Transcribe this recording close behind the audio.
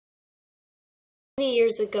Many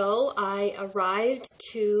years ago, I arrived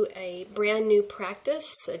to a brand new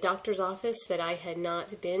practice, a doctor's office that I had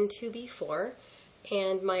not been to before,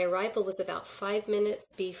 and my arrival was about 5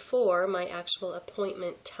 minutes before my actual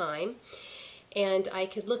appointment time. And I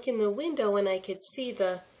could look in the window and I could see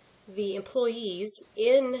the employees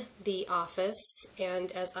in the office,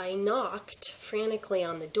 and as I knocked frantically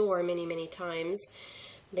on the door many times,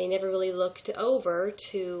 they never really looked over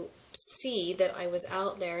to see that I was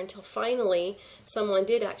out there until finally someone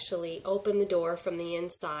did actually open the door from the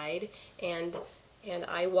inside, and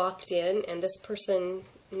I walked in, and this person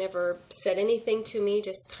never said anything to me,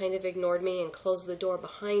 just kind of ignored me and closed the door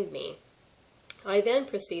behind me. I then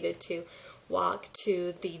proceeded to walk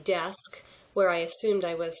to the desk where I assumed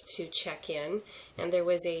I was to check in, and there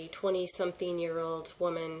was a 20-something-year-old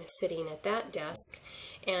woman sitting at that desk,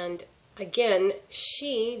 and again,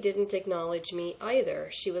 she didn't acknowledge me either.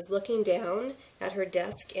 She was looking down at her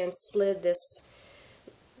desk and slid this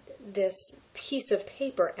piece of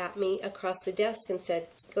paper at me across the desk and said,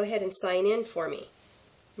 "Go ahead and sign in for me."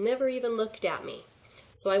 Never even looked at me.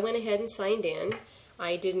 So I went ahead and signed in.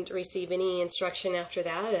 I didn't receive any instruction after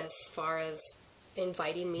that as far as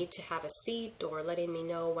inviting me to have a seat or letting me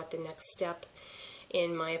know what the next step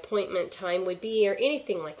in my appointment time would be or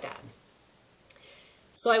anything like that.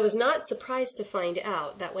 So I was not surprised to find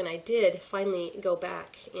out that when I did finally go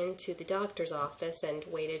back into the doctor's office and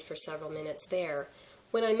waited for several minutes there,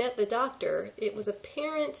 when I met the doctor, it was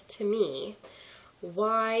apparent to me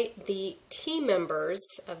why the team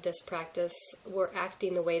members of this practice were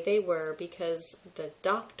acting the way they were, because the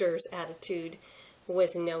doctor's attitude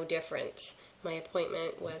was no different. My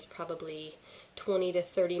appointment was probably 20 to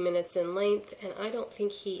 30 minutes in length, and I don't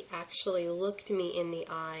think he actually looked me in the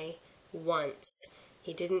eye once.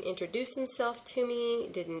 He didn't introduce himself to me,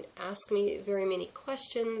 didn't ask me very many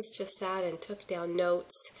questions, just sat and took down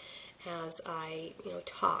notes as I,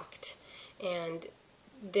 talked. And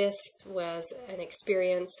this was an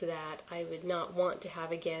experience that I would not want to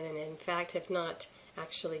have again, and in fact have not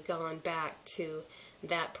actually gone back to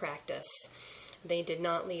that practice. They did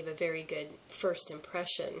not leave a very good first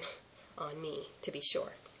impression on me, to be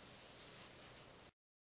sure.